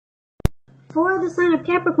For the sign of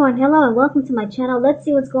Capricorn, hello and welcome to my channel. Let's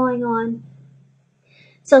see what's going on.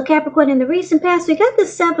 So Capricorn, in the recent past, we got the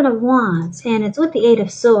Seven of Wands, and it's with the Eight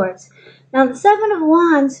of Swords. Now the Seven of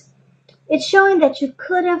Wands, it's showing that you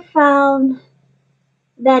could have found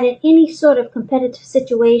that in any sort of competitive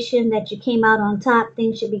situation that you came out on top,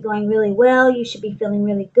 things should be going really well, you should be feeling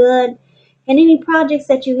really good. And any projects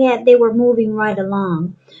that you had, they were moving right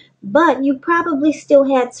along. But you probably still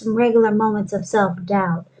had some regular moments of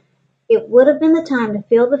self-doubt. It would have been the time to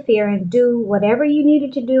feel the fear and do whatever you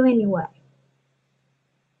needed to do anyway.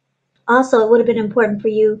 Also, it would have been important for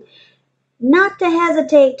you not to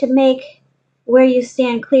hesitate to make where you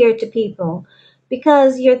stand clear to people,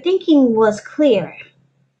 because your thinking was clear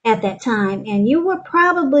at that time, and you were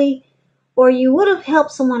probably, or you would have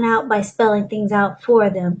helped someone out by spelling things out for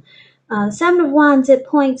them. Seven of Wands, it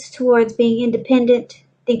points towards being independent,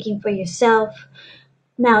 thinking for yourself.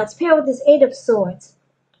 Now, it's paired with this Eight of Swords.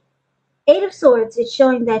 Eight of Swords, it's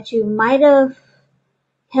showing that you might have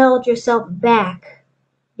held yourself back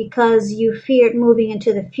because you feared moving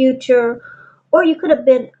into the future, or you could have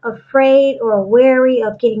been afraid or wary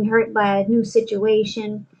of getting hurt by a new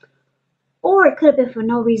situation, or it could have been for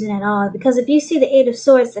no reason at all. Because if you see the Eight of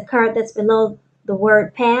Swords, the card that's below the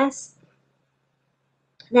word past,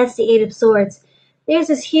 that's the Eight of Swords. There's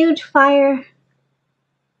this huge fire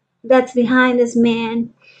that's behind this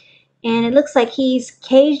man, and it looks like he's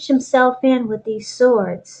caged himself in with these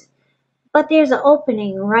swords. But there's an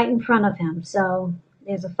opening right in front of him. So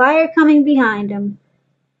there's a fire coming behind him.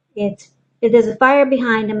 If there's a fire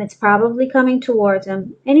behind him, it's probably coming towards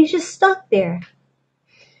him. And he's just stuck there.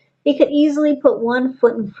 He could easily put one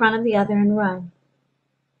foot in front of the other and run.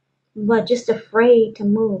 But just afraid to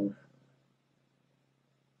move.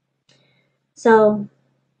 So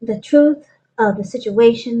the truth of the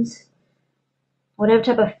situations, whatever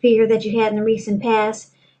type of fear that you had in the recent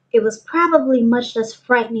past, it was probably much less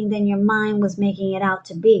frightening than your mind was making it out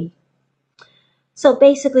to be. So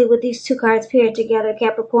basically, with these two cards paired together,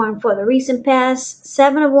 Capricorn, for the recent past,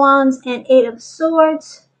 Seven of Wands and Eight of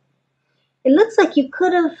Swords, it looks like you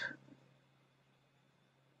could have,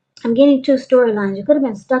 I'm getting two storylines. You could have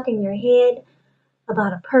been stuck in your head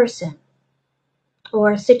about a person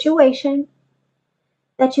or a situation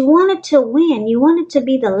that you wanted to win. You wanted to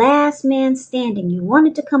be the last man standing. You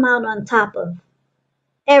wanted to come out on top of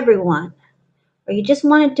everyone, or you just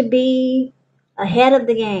wanted to be ahead of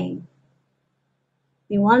the game.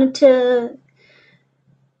 You wanted to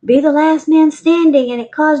be the last man standing, and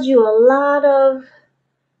it caused you a lot of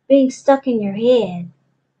being stuck in your head.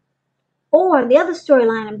 Or the other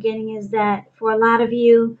storyline I'm getting is that for a lot of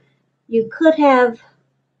you, you could have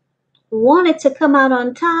wanted to come out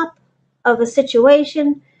on top of a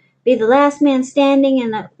situation, be the last man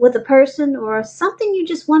standing with a person or something you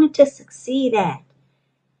just wanted to succeed at.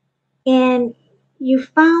 And you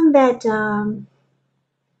found that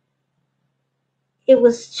it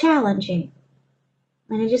was challenging,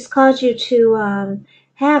 and it just caused you to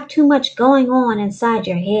have too much going on inside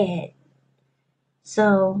your head.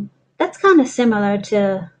 So that's kind of similar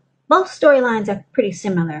to, both storylines are pretty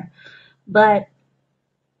similar, but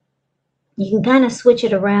you can kind of switch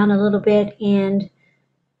it around a little bit, and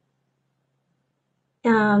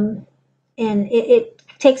it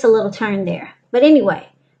takes a little turn there. But anyway,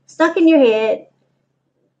 stuck in your head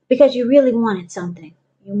because you really wanted something.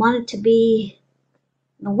 You wanted to be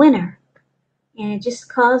the winner, and it just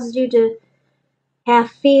caused you to have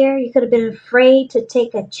fear. You could have been afraid to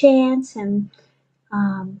take a chance and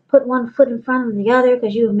put one foot in front of the other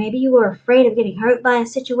because maybe you were afraid of getting hurt by a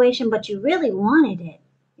situation, but you really wanted it.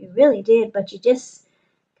 You really did, but you just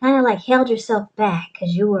kind of like held yourself back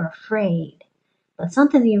because you were afraid. But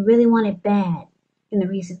something that you really wanted bad in the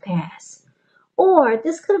recent past. Or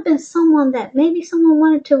this could have been someone that maybe someone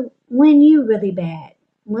wanted to win you really bad.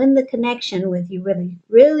 Win the connection with you really,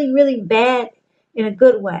 really, really bad in a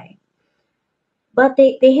good way. But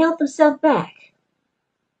they held themselves back.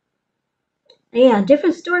 Yeah,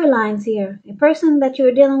 different storylines here. The person that you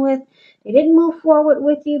were dealing with, they didn't move forward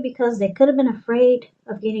with you because they could have been afraid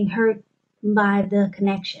of getting hurt by the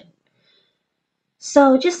connection.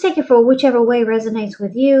 So just take it for whichever way resonates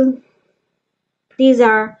with you. These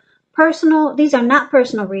are not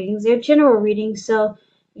personal readings. They're general readings, so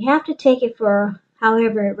you have to take it for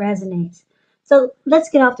however it resonates. So let's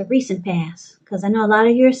get off the recent past, because I know a lot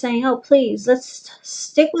of you are saying, oh, please, let's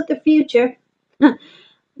stick with the future.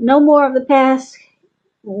 No more of the past.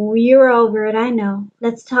 You're over it, I know.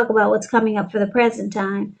 Let's talk about what's coming up for the present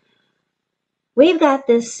time. We've got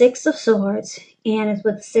this Six of Swords, and it's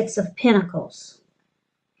with the Six of Pentacles.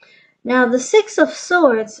 Now, the Six of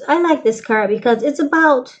Swords, I like this card because it's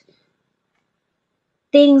about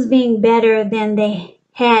things being better than they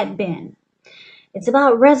had been. It's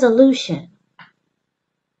about resolution.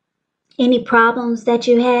 Any problems that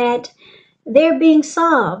you had, they're being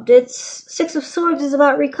solved. It's Six of Swords is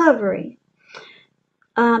about recovery.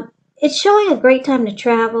 It's showing a great time to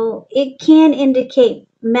travel. It can indicate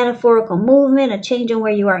metaphorical movement, a change in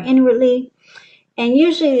where you are inwardly. And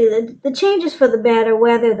usually the change is for the better,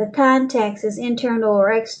 whether the context is internal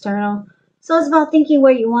or external. So it's about thinking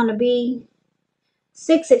where you want to be.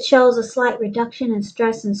 6, it shows a slight reduction in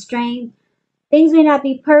stress and strain. Things may not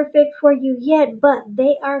be perfect for you yet, but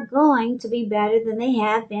they are going to be better than they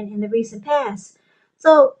have been in the recent past.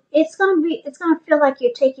 So it's gonna feel like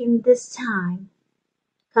you're taking this time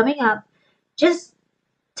coming up, just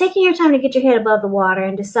taking your time to get your head above the water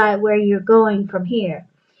and decide where you're going from here.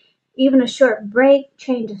 Even a short break,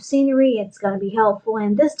 change of scenery, it's going to be helpful,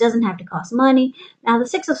 and this doesn't have to cost money. Now, the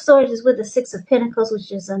Six of Swords is with the Six of Pentacles, which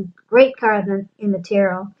is a great card in the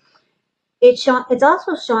tarot. It's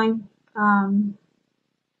also showing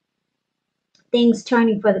things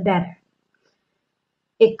turning for the better.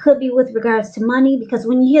 It could be with regards to money, because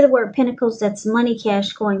when you hear the word Pentacles, that's money,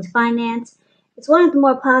 cash, coins, finance. It's one of the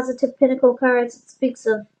more positive Pentacle cards. It speaks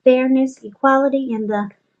of fairness, equality, and the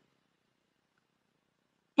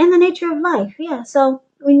nature of life. Yeah, so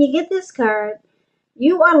when you get this card,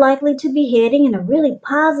 you are likely to be heading in a really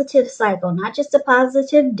positive cycle, not just a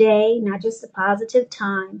positive day, not just a positive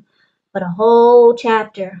time, but a whole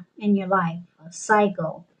chapter in your life, a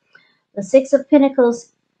cycle. The Six of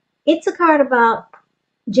Pentacles, it's a card about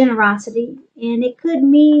generosity, and it could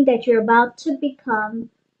mean that you're about to become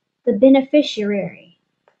the beneficiary,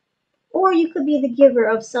 or you could be the giver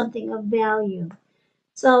of something of value.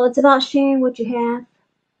 So it's about sharing what you have.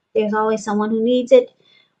 There's always someone who needs it.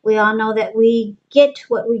 We all know that we get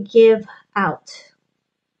what we give out.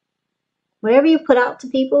 Whatever you put out to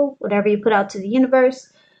people, whatever you put out to the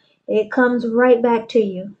universe, it comes right back to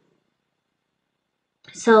you.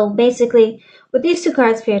 So basically, with these two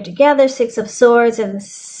cards paired together, Six of Swords and the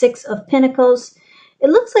Six of Pentacles, it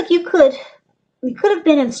looks like you could have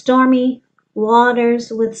been in stormy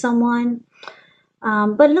waters with someone,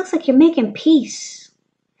 but it looks like you're making peace.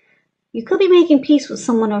 You could be making peace with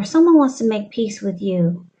someone, or someone wants to make peace with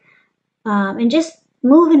you, and just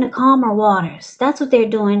move into calmer waters. That's what they're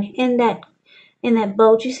doing in that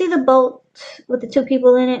boat. You see the boat with the two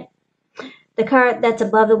people in it? The card that's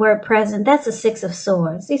above the word present, that's the Six of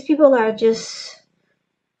Swords. These people are just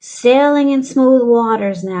sailing in smooth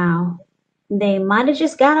waters now. They might have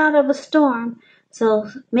just got out of a storm. So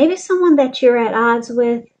maybe someone that you're at odds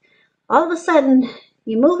with, all of a sudden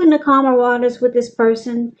you move into calmer waters with this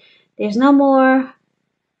person. There's no more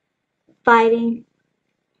fighting.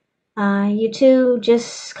 You two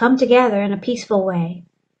just come together in a peaceful way.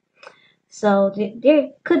 So there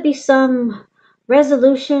could be some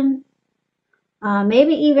resolution,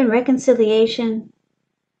 maybe even reconciliation.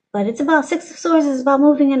 But it's about Six of Swords is about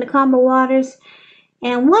moving into calmer waters.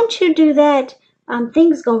 And once you do that,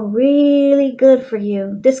 things go really good for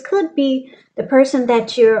you. This could be the person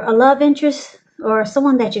that you're a love interest, or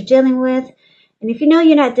someone that you're dealing with. And if you know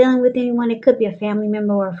you're not dealing with anyone, it could be a family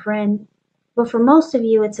member or a friend. But for most of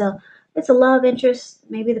you, it's a love interest,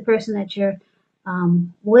 maybe the person that you're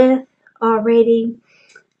with already.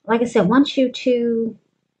 Like I said, once you two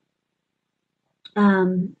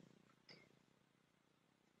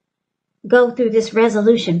go through this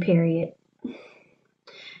resolution period,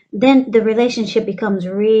 then the relationship becomes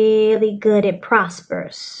really good. It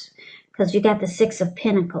prospers, because you got the Six of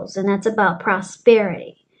Pentacles, and that's about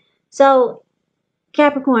prosperity. So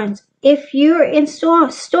Capricorns, if you're in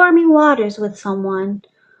stormy waters with someone,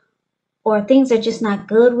 or things are just not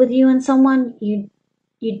good with you and someone, you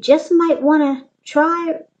just might want to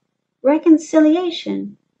try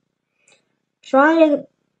reconciliation. Try to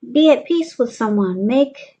be at peace with someone.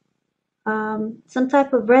 Make some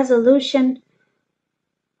type of resolution.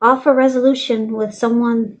 Offer resolution with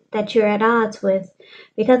someone that you're at odds with,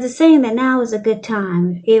 because it's saying that now is a good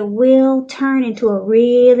time. It will turn into a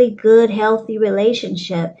really good, healthy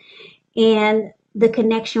relationship, and the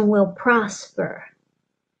connection will prosper.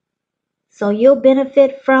 So you'll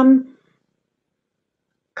benefit from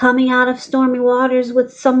coming out of stormy waters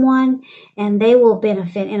with someone, and they will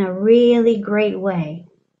benefit in a really great way.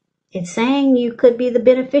 It's saying you could be the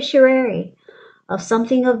beneficiary of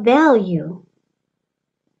something of value.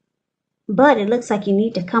 But it looks like you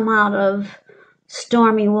need to come out of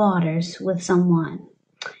stormy waters with someone.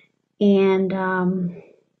 And,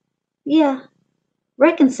 yeah,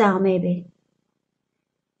 reconcile maybe.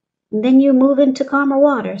 And then you move into calmer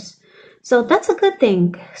waters. So that's a good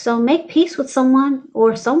thing. So make peace with someone,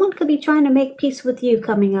 or someone could be trying to make peace with you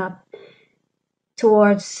coming up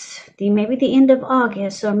towards maybe the end of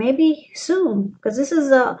August, or maybe soon, because this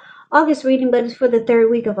is a August reading, but it's for the 3rd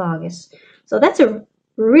week of August. So that's a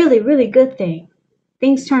really, really good thing.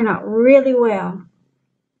 Things turn out really well.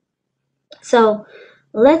 So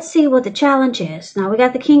let's see what the challenge is. Now we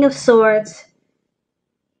got the King of Swords,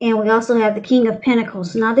 and we also have the King of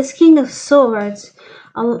Pentacles. Now this King of Swords,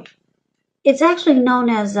 it's actually known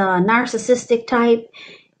as a narcissistic type.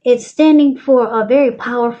 It's standing for a very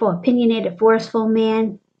powerful, opinionated, forceful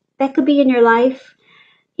man that could be in your life.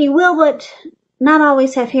 He will, but not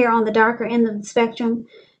always have hair on the darker end of the spectrum.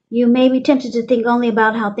 You may be tempted to think only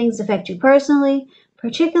about how things affect you personally,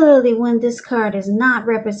 particularly when this card is not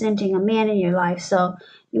representing a man in your life. So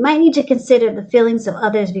you might need to consider the feelings of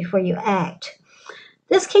others before you act.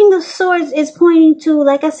 This King of Swords is pointing to,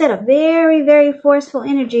 like I said, a very, very forceful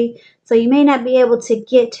energy. So you may not be able to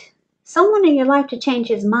get someone in your life to change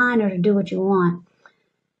his mind or to do what you want.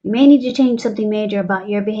 You may need to change something major about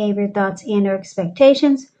your behavior, thoughts, and or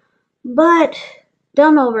expectations, but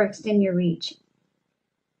don't overextend your reach.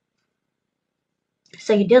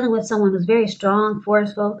 So you're dealing with someone who's very strong,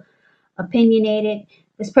 forceful, opinionated.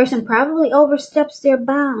 This person probably oversteps their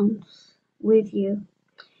bounds with you.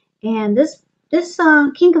 And this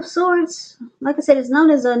King of Swords, like I said, is known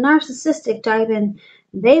as a narcissistic type, and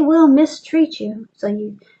they will mistreat you. So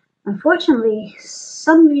you, unfortunately,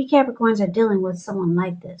 some of you Capricorns are dealing with someone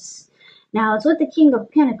like this. Now, it's with the King of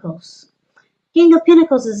Pentacles. King of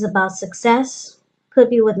Pentacles is about success. Could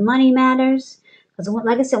be with money matters. Because,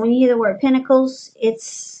 like I said, when you hear the word Pentacles,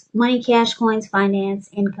 it's money, cash, coins, finance,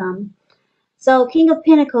 income. So, King of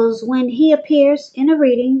Pentacles, when he appears in a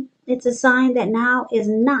reading, it's a sign that now is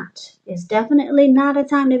definitely not a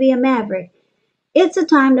time to be a maverick. It's a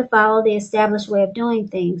time to follow the established way of doing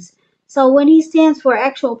things. So when he stands for an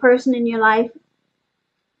actual person in your life,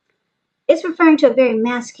 it's referring to a very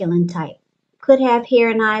masculine type. Could have hair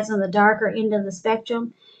and eyes on the darker end of the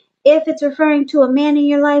spectrum. If it's referring to a man in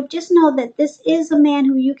your life, just know that this is a man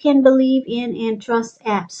who you can believe in and trust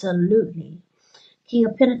absolutely. King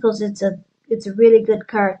of Pentacles, it's a really good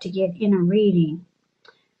card to get in a reading.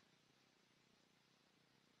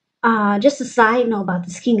 Just a side note about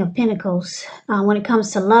this King of Pentacles. When it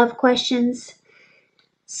comes to love questions,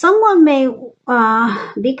 someone may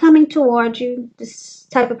be coming towards you. This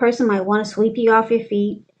type of person might want to sweep you off your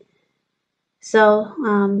feet. So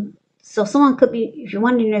someone could be, if you're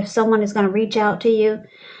wondering if someone is going to reach out to you,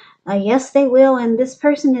 yes, they will. And this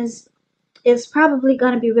person is probably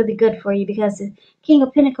going to be really good for you, because the King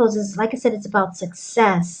of Pentacles is, like I said, it's about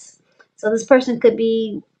success. So this person could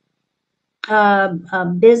be a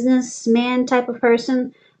businessman type of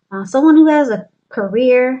person, someone who has a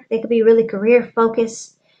career. They could be really career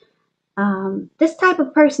focused. This type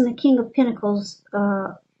of person, the King of Pentacles,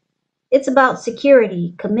 it's about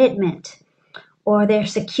security, commitment, or they're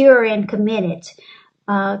secure and committed.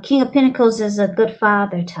 King of Pentacles is a good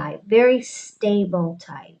father type, very stable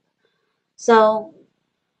type. So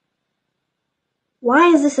why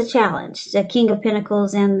is this a challenge, the King of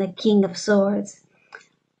Pentacles and the King of Swords?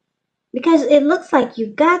 Because it looks like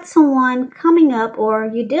you've got someone coming up, or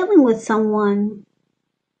you're dealing with someone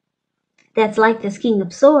that's like this King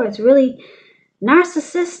of Swords, really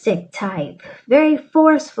narcissistic type, very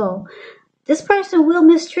forceful. This person will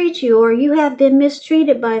mistreat you, or you have been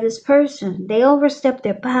mistreated by this person. They overstep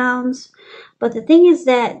their bounds. But the thing is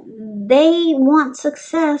that they want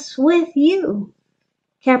success with you.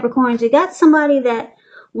 Capricorns, you got somebody that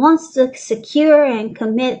wants to secure and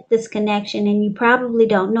commit this connection, and you probably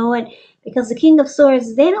don't know it, because the King of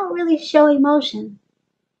Swords, they don't really show emotion.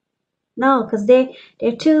 No, because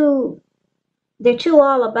they're too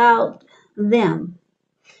all about them.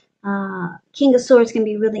 King of Swords can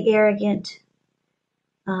be really arrogant.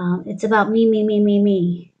 It's about me, me, me, me,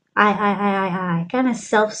 me. I. Kind of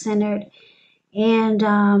self-centered. And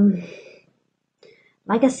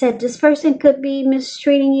like I said, this person could be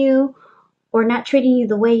mistreating you, or not treating you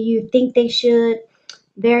the way you think they should.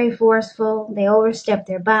 Very forceful. They overstep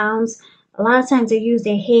their bounds. A lot of times they use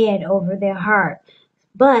their head over their heart.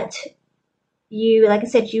 But you, like I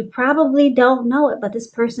said, you probably don't know it, but this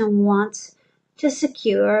person wants to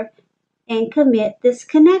secure and commit this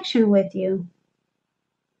connection with you.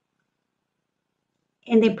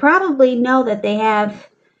 And they probably know that they have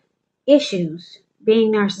issues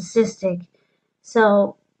being narcissistic.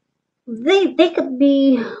 So they could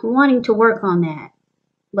be wanting to work on that.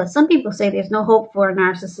 But some people say there's no hope for a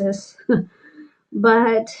narcissist.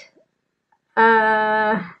 But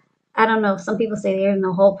I don't know. Some people say there's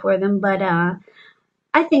no hope for them. But I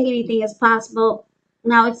think anything is possible.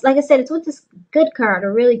 Now, it's like I said, it's with this good card, a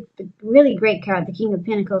really, really great card, the King of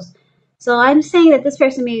Pentacles. So I'm saying that this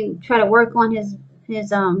person may try to work on his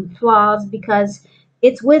his flaws, because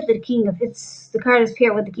it's with the the card is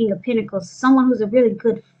paired with the King of Pentacles, someone who's a really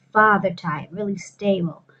good father type, really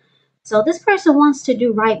stable. So this person wants to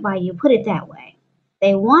do right by you, put it that way.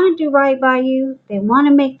 They want to do right by you. They want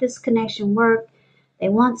to make this connection work. They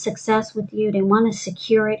want success with you. They want to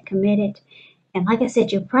secure it, commit it. And like I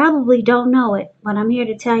said, you probably don't know it, but I'm here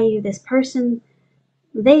to tell you this person,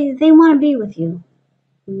 they want to be with you,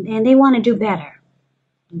 and they want to do better.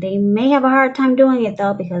 They may have a hard time doing it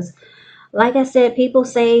though, because like I said, people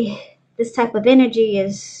say this type of energy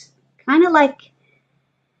is kind of like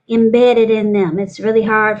embedded in them. It's really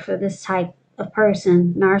hard for this type of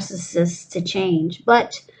person, narcissist, to change.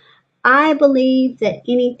 But I believe that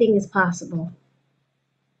anything is possible.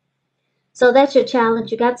 So that's your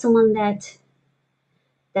challenge. You got someone that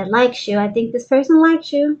likes you. I think this person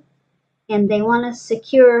likes you, and they want to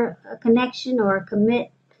secure a connection or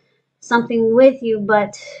commit something with you,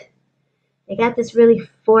 but they got this really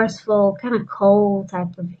forceful, kind of cold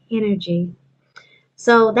type of energy.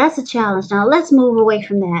 So that's a challenge. Now let's move away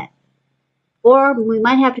from that. Or we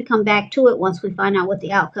might have to come back to it once we find out what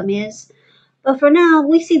the outcome is. But for now,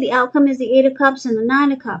 we see the outcome is the 8 of Cups and the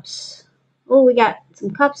 9 of Cups. Oh, we got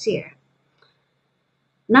some cups here.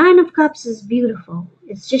 9 of Cups is beautiful.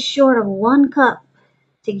 It's just short of 1 cup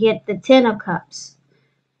to get the 10 of Cups.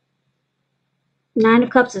 9 of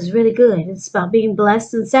Cups is really good. It's about being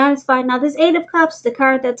blessed and satisfied. Now this 8 of Cups, the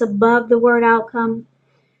card that's above the word outcome,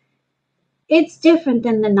 it's different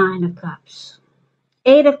than the 9 of Cups.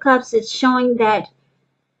 8 of Cups, it's showing that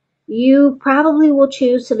you probably will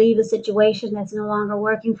choose to leave a situation that's no longer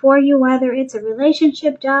working for you, whether it's a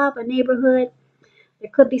relationship, job, a neighborhood. There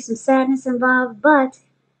could be some sadness involved, but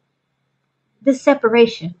this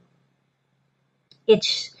separation,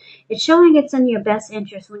 it's showing it's in your best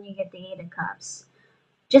interest when you get the 8 of Cups.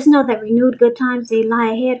 Just know that renewed good times, they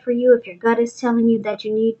lie ahead for you. If your gut is telling you that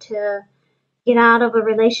you need to get out of a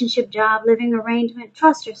relationship, job, living arrangement,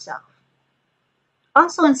 trust yourself.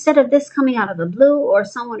 Also, instead of this coming out of the blue or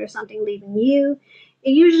someone or something leaving you,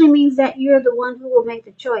 it usually means that you're the one who will make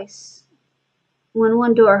the choice. When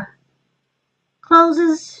one door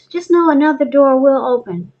closes, just know another door will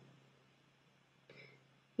open.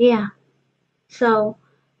 Yeah. So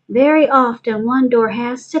very often one door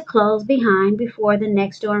has to close behind before the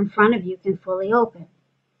next door in front of you can fully open.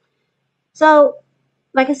 So,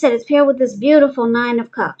 like I said, it's paired with this beautiful 9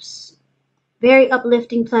 of Cups. Very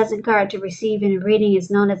uplifting, pleasant card to receive in a reading.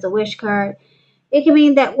 Is known as a wish card. It can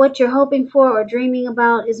mean that what you're hoping for or dreaming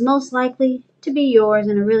about is most likely to be yours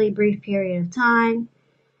in a really brief period of time.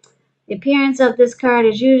 The appearance of this card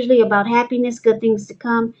is usually about happiness, good things to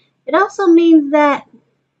come. It also means that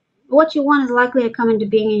what you want is likely to come into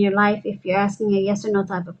being in your life. If you're asking a yes or no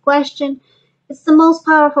type of question, it's the most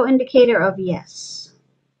powerful indicator of yes.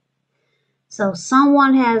 So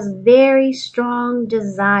someone has very strong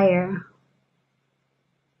desire.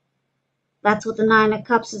 That's what the 9 of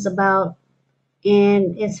Cups is about.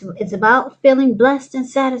 And it's about feeling blessed and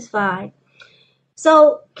satisfied.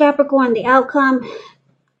 So Capricorn, the outcome,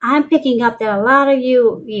 I'm picking up that a lot of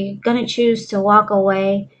you're going to choose to walk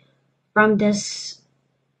away from this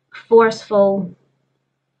forceful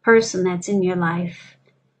person that's in your life.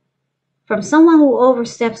 From someone who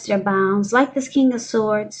oversteps their bounds, like this King of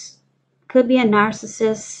Swords. Could be a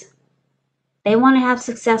narcissist. They want to have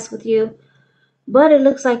success with you. But it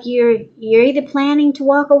looks like you're either planning to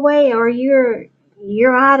walk away or you're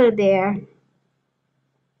out of there.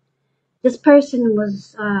 This person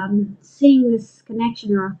was seeing this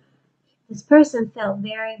connection, or this person felt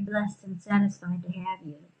very blessed and satisfied to have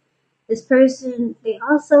you. This person, they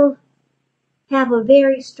also have a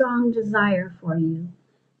very strong desire for you.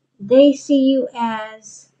 They see you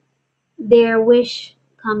as their wish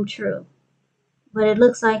come true. But it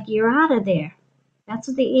looks like you're out of there. That's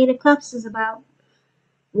what the 8 of Cups is about.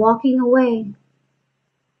 Walking away.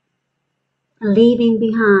 Leaving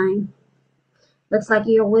behind. Looks like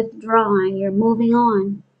you're withdrawing. You're moving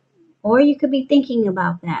on. Or you could be thinking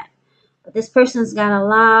about that. But this person's got a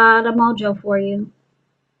lot of mojo for you.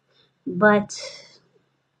 But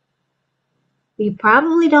you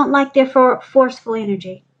probably don't like their forceful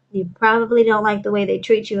energy. You probably don't like the way they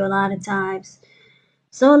treat you a lot of times.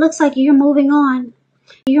 So it looks like you're moving on.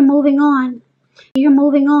 You're moving on. You're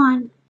moving on.